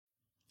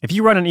If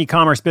you run an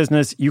e-commerce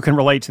business, you can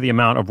relate to the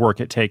amount of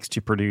work it takes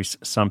to produce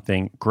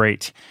something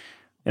great.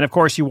 And of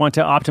course, you want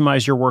to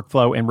optimize your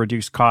workflow and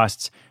reduce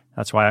costs.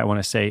 That's why I want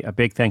to say a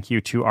big thank you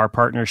to our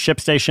partner,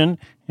 ShipStation,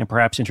 and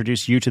perhaps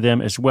introduce you to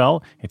them as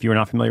well. If you are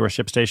not familiar with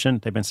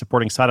ShipStation, they've been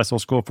supporting Side Hustle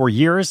School for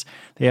years.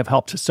 They have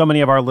helped so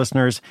many of our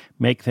listeners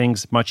make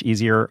things much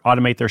easier,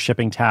 automate their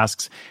shipping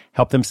tasks,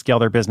 help them scale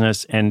their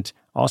business, and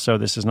also,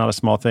 this is not a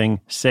small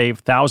thing, save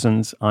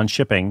thousands on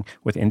shipping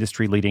with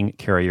industry-leading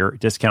carrier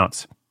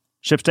discounts.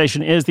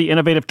 ShipStation is the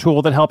innovative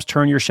tool that helps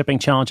turn your shipping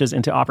challenges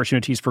into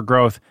opportunities for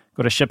growth.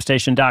 Go to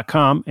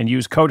ShipStation.com and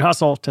use code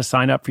HUSTLE to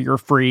sign up for your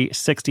free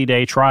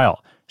 60-day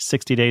trial.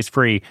 60 days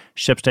free.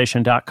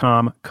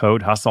 ShipStation.com,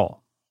 code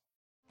HUSTLE.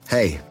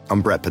 Hey,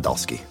 I'm Brett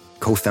Podolsky,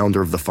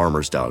 co-founder of The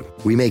Farmer's Dog.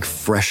 We make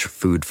fresh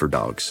food for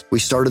dogs. We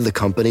started the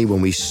company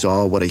when we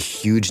saw what a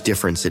huge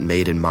difference it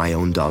made in my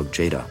own dog,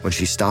 Jada, when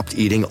she stopped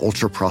eating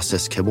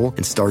ultra-processed kibble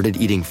and started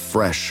eating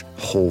fresh,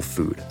 whole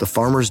food. The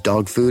Farmer's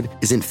Dog food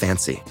isn't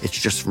fancy. It's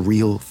just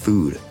real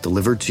food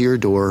delivered to your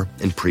door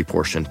in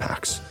pre-portioned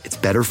packs. It's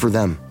better for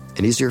them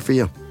and easier for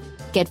you.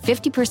 Get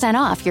 50%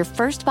 off your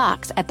first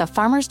box at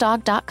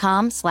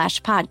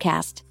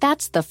thefarmersdog.com/podcast.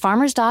 That's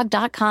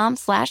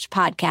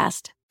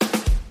thefarmersdog.com/podcast.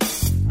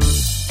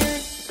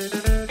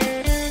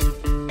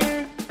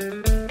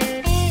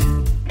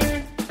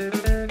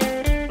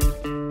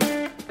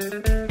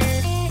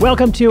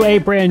 Welcome to a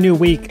brand new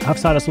week of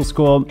Side Hustle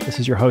School.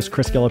 This is your host,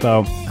 Chris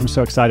Guillebeau. I'm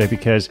so excited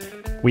because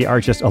we are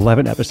just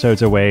 11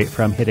 episodes away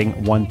from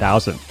hitting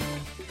 1,000.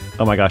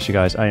 Oh my gosh, you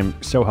guys, I am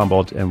so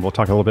humbled, and we'll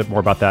talk a little bit more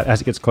about that as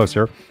it gets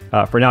closer.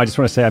 For now, I just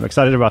want to say I'm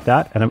excited about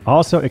that, and I'm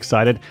also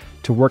excited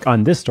to work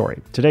on this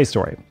story, today's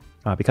story,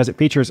 because it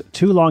features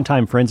two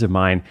longtime friends of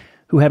mine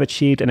who have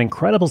achieved an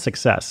incredible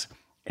success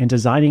in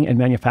designing and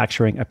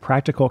manufacturing a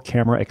practical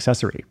camera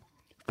accessory,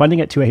 funding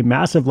it to a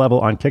massive level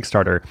on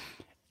Kickstarter,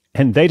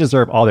 and they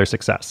deserve all their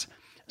success.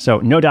 So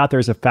no doubt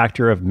there's a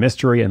factor of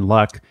mystery and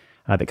luck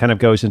that kind of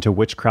goes into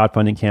which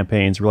crowdfunding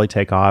campaigns really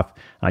take off,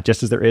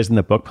 just as there is in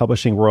the book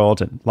publishing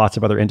world and lots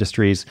of other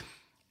industries.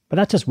 But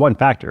that's just one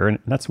factor, and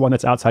that's one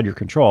that's outside your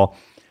control.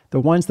 The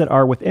ones that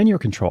are within your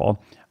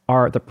control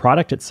are the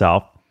product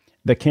itself,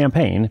 the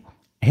campaign,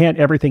 and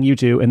everything you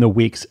do in the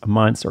weeks,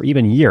 months, or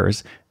even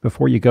years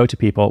before you go to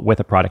people with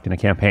a product and a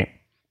campaign.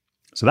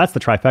 So that's the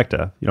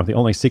trifecta, the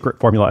only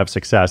secret formula of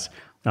success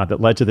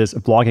that led to this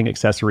vlogging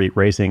accessory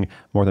raising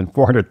more than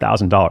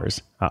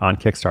 $400,000 on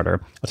Kickstarter.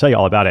 I'll tell you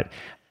all about it.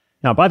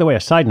 Now, by the way, a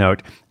side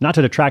note, not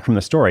to detract from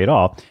the story at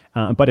all,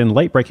 but in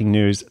late-breaking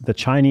news, the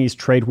Chinese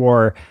trade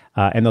war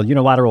and the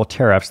unilateral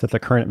tariffs that the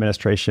current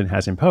administration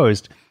has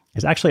imposed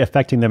is actually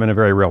affecting them in a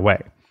very real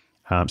way.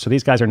 So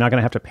these guys are not going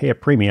to have to pay a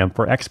premium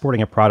for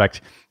exporting a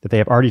product that they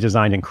have already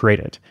designed and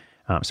created.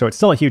 So it's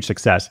still a huge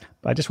success,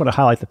 but I just want to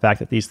highlight the fact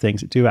that these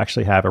things do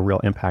actually have a real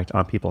impact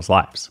on people's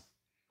lives.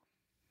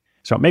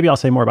 So maybe I'll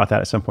say more about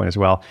that at some point as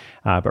well.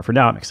 But for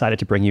now, I'm excited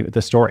to bring you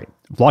the story.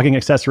 Vlogging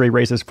accessory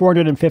raises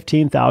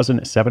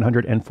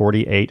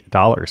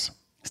 $415,748.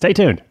 Stay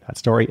tuned. That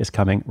story is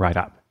coming right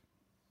up.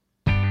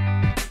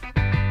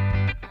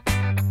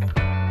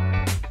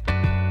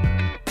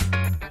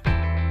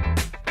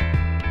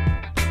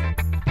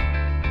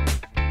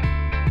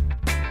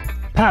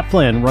 Pat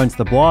Flynn runs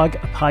the blog,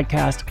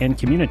 podcast, and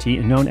community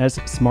known as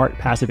Smart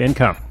Passive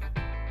Income.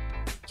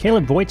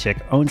 Caleb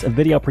Wojcik owns a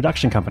video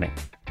production company.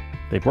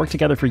 They've worked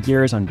together for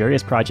years on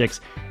various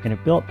projects and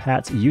have built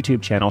Pat's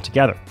YouTube channel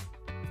together.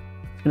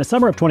 In the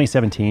summer of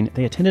 2017,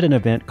 they attended an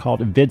event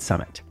called Vid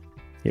Summit.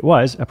 It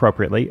was,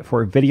 appropriately,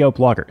 for video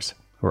bloggers,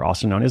 who are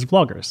also known as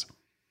vloggers.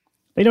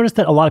 They noticed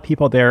that a lot of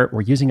people there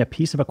were using a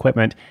piece of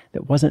equipment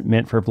that wasn't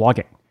meant for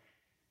vlogging.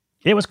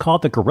 It was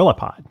called the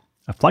GorillaPod,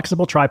 a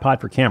flexible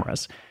tripod for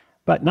cameras,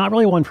 but not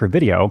really one for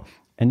video,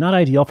 and not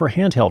ideal for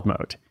handheld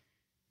mode.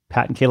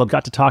 Pat and Caleb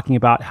got to talking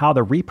about how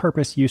the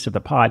repurposed use of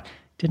the pod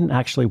didn't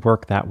actually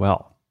work that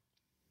well.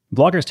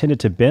 Vloggers tended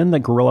to bend the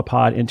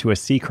GorillaPod into a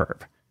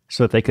C-curve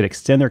so that they could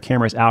extend their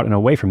cameras out and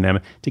away from them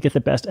to get the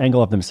best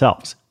angle of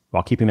themselves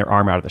while keeping their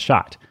arm out of the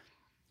shot.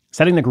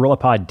 Setting the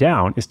GorillaPod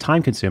down is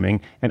time-consuming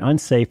and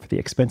unsafe for the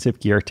expensive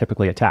gear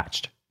typically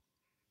attached.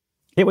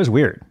 It was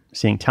weird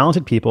seeing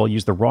talented people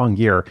use the wrong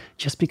gear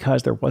just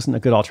because there wasn't a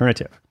good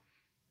alternative.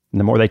 And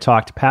the more they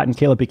talked, Pat and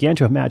Caleb began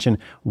to imagine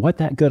what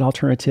that good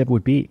alternative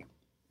would be.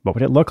 What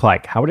would it look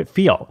like? How would it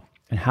feel?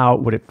 And how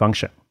would it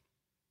function?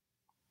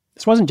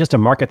 This wasn't just a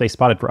market they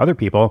spotted for other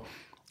people.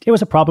 It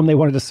was a problem they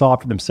wanted to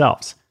solve for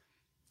themselves.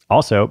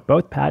 Also,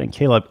 both Pat and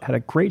Caleb had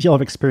a great deal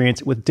of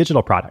experience with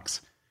digital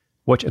products,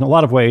 which in a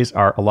lot of ways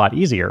are a lot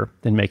easier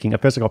than making a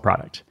physical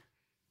product.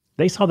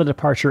 They saw the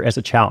departure as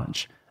a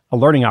challenge, a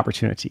learning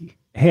opportunity,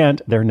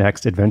 and their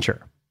next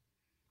adventure.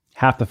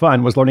 Half the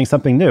fun was learning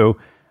something new,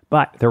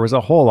 but there was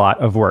a whole lot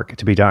of work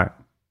to be done.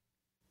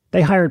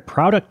 They hired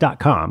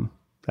Prouduct.com,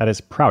 that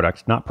is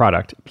product, not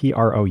product,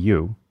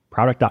 P-R-O-U,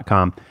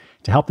 Prouduct.com,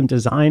 to help them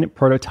design,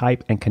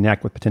 prototype, and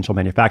connect with potential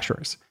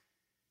manufacturers.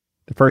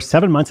 The first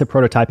 7 months of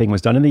prototyping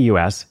was done in the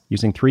US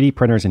using 3D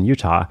printers in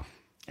Utah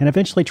and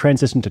eventually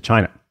transitioned to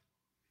China.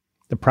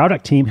 The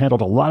product team handled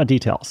a lot of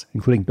details,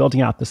 including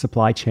building out the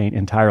supply chain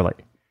entirely.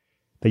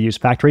 They used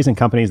factories and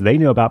companies they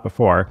knew about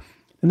before,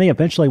 and they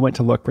eventually went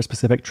to look for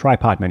specific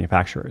tripod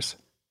manufacturers.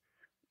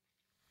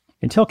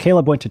 Until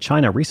Caleb went to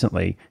China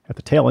recently, at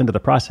the tail end of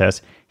the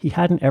process, he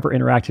hadn't ever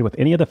interacted with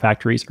any of the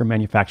factories or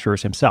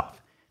manufacturers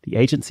himself. The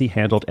agency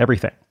handled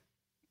everything.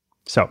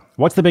 So,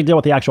 what's the big deal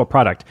with the actual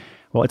product?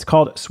 Well, it's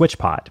called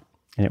SwitchPod,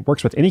 and it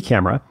works with any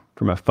camera,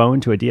 from a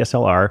phone to a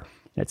DSLR,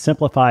 and it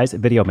simplifies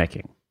video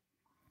making.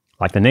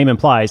 Like the name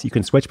implies, you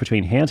can switch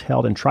between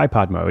handheld and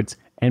tripod modes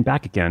and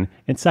back again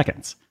in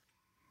seconds.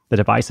 The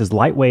device is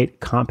lightweight,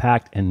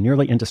 compact, and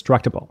nearly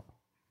indestructible.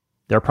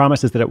 Their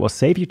promise is that it will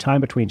save you time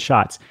between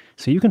shots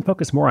so you can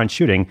focus more on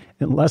shooting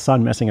and less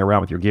on messing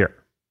around with your gear.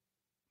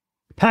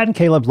 Pat and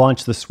Caleb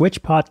launched the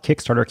SwitchPod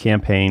Kickstarter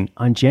campaign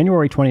on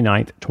January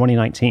 29,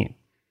 2019,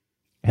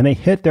 and they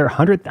hit their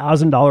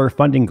 $100,000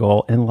 funding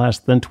goal in less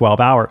than 12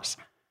 hours.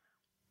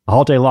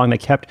 All day long, they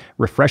kept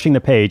refreshing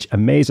the page,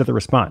 amazed at the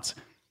response.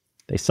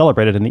 They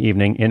celebrated in the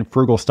evening in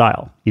frugal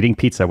style, eating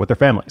pizza with their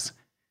families.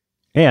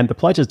 And the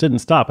pledges didn't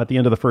stop at the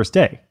end of the first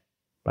day.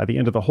 By the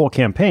end of the whole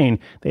campaign,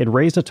 they had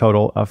raised a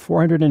total of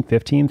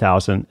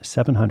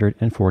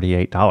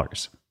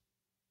 $415,748.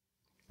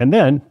 And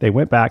then they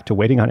went back to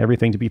waiting on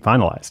everything to be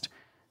finalized.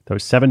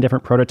 Those 7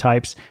 different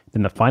prototypes,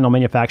 then the final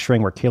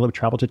manufacturing where Caleb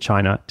traveled to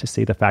China to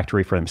see the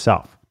factory for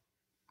himself.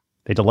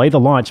 They delayed the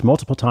launch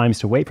multiple times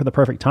to wait for the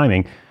perfect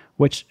timing,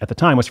 which at the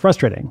time was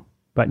frustrating,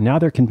 but now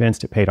they're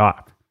convinced it paid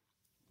off.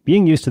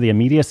 Being used to the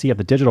immediacy of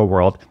the digital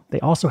world, they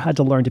also had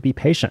to learn to be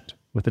patient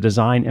with the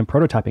design and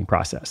prototyping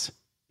process.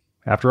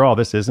 After all,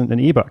 this isn't an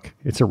ebook.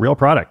 It's a real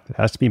product that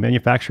has to be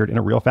manufactured in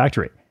a real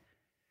factory.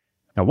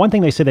 Now, one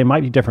thing they said they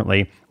might do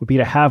differently would be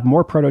to have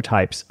more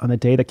prototypes on the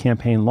day the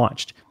campaign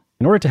launched,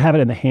 in order to have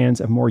it in the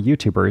hands of more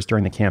YouTubers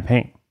during the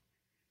campaign.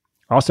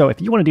 Also, if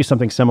you want to do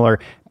something similar,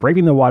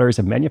 braving the waters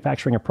of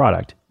manufacturing a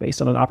product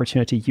based on an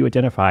opportunity you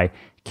identify,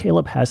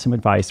 Caleb has some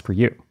advice for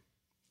you.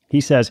 He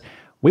says,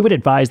 we would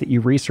advise that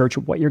you research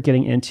what you're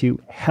getting into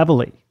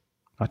heavily.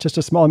 Not just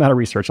a small amount of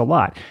research, a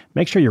lot.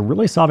 Make sure you're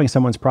really solving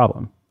someone's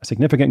problem, a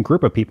significant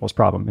group of people's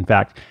problem, in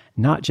fact,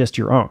 not just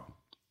your own.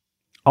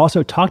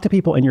 Also, talk to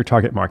people in your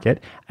target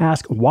market,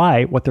 ask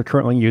why what they're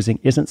currently using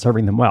isn't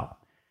serving them well.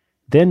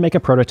 Then make a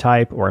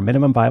prototype or a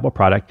minimum viable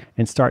product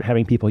and start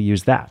having people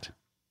use that.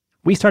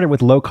 We started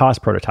with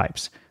low-cost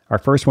prototypes. Our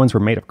first ones were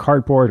made of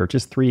cardboard or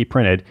just 3D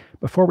printed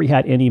before we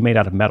had any made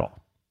out of metal.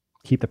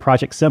 Keep the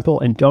project simple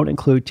and don't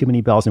include too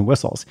many bells and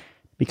whistles,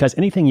 because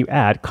anything you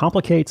add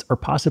complicates or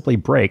possibly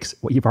breaks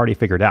what you've already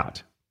figured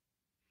out.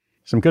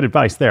 Some good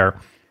advice there.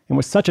 And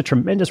with such a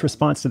tremendous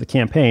response to the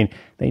campaign,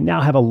 they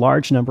now have a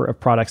large number of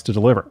products to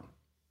deliver.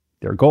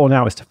 Their goal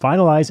now is to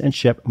finalize and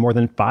ship more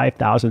than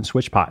 5,000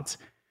 SwitchPods.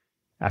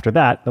 After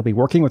that, they'll be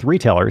working with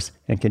retailers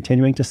and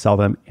continuing to sell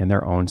them in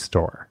their own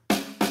store.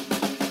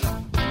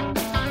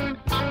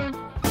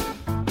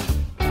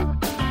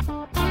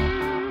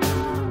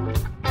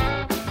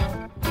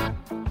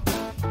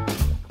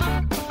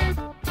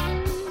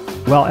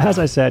 Well, as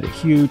I said,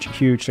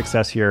 huge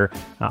success here.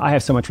 I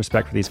have so much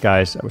respect for these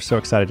guys. I was so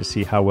excited to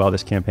see how well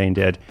this campaign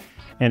did.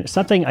 And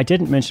something I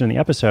didn't mention in the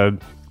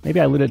episode, maybe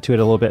I alluded to it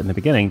a little bit in the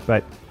beginning,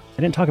 but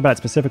I didn't talk about it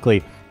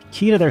specifically.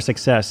 Key to their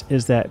success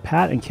is that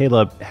Pat and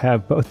Caleb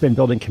have both been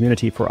building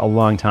community for a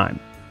long time.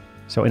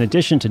 So in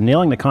addition to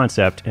nailing the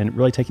concept and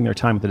really taking their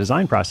time with the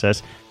design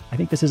process, I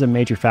think this is a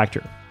major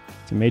factor.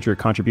 It's a major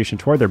contribution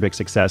toward their big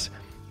success.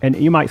 And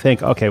you might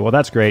think, okay, well,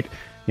 that's great.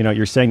 You know,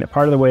 you're saying that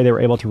part of the way they were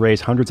able to raise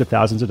hundreds of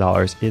thousands of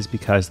dollars is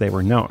because they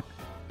were known.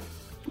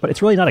 But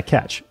it's really not a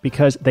catch,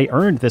 because they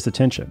earned this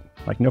attention.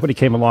 Like, nobody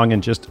came along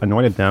and just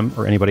anointed them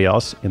or anybody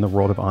else in the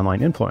world of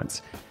online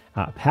influence.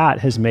 Pat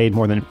has made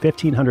more than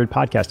 1,500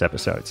 podcast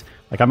episodes.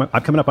 Like, I'm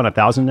coming up on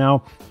 1,000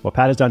 now. Well,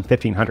 Pat has done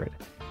 1,500.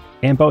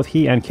 And both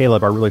he and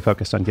Caleb are really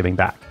focused on giving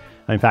back.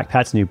 In fact,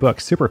 Pat's new book,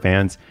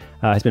 Superfans,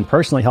 has been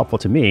personally helpful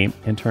to me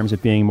in terms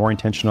of being more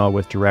intentional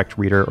with direct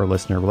reader or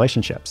listener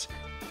relationships.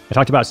 I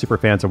talked about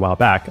Superfans a while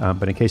back,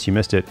 but in case you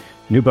missed it,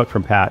 new book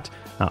from Pat,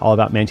 all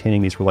about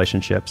maintaining these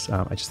relationships.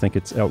 I just think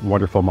it's a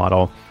wonderful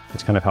model.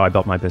 It's kind of how I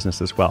built my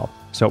business as well.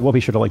 So we'll be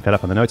sure to link that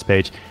up on the notes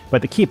page.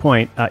 But the key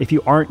point, if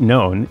you aren't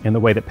known in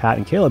the way that Pat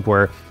and Caleb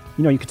were,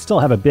 you could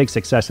still have a big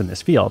success in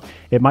this field.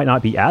 It might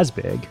not be as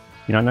big,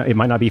 it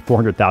might not be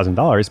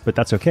 $400,000, but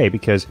that's okay,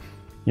 because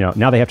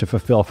now they have to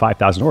fulfill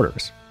 5,000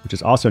 orders, which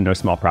is also no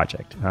small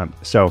project.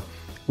 So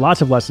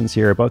lots of lessons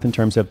here, both in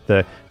terms of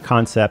the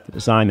concept, the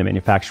design, the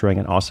manufacturing,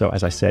 and also,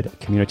 as I said,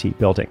 community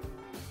building.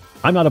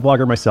 I'm not a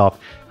blogger myself,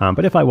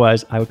 but if I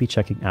was, I would be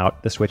checking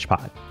out the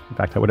SwitchPod. In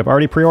fact, I would have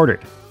already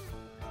pre-ordered.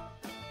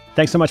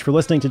 Thanks so much for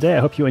listening today.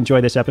 I hope you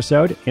enjoyed this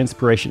episode.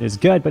 Inspiration is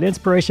good, but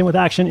inspiration with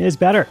action is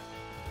better.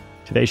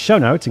 Today's show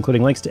notes,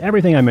 including links to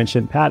everything I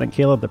mentioned, Pat and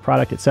Caleb, the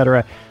product,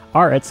 etc.,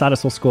 are at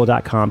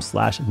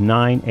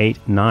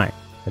sidehustleschool.com/989.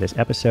 That is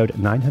episode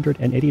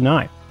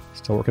 989.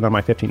 Still working on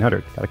my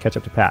 1,500. Got to catch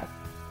up to Pat.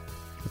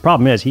 The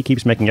problem is he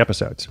keeps making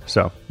episodes.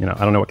 So, I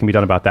don't know what can be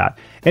done about that.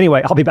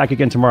 Anyway, I'll be back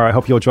again tomorrow. I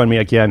hope you'll join me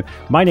again.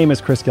 My name is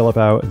Chris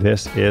Guillebeau.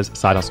 This is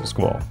Side Hustle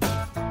School.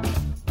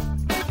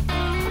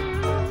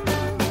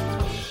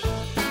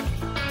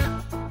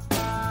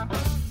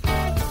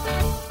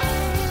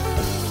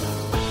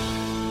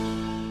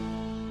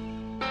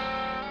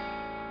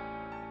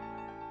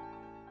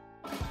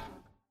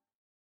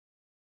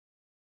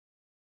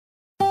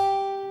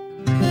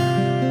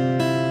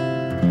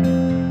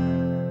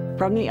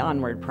 from the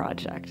Onward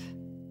Project.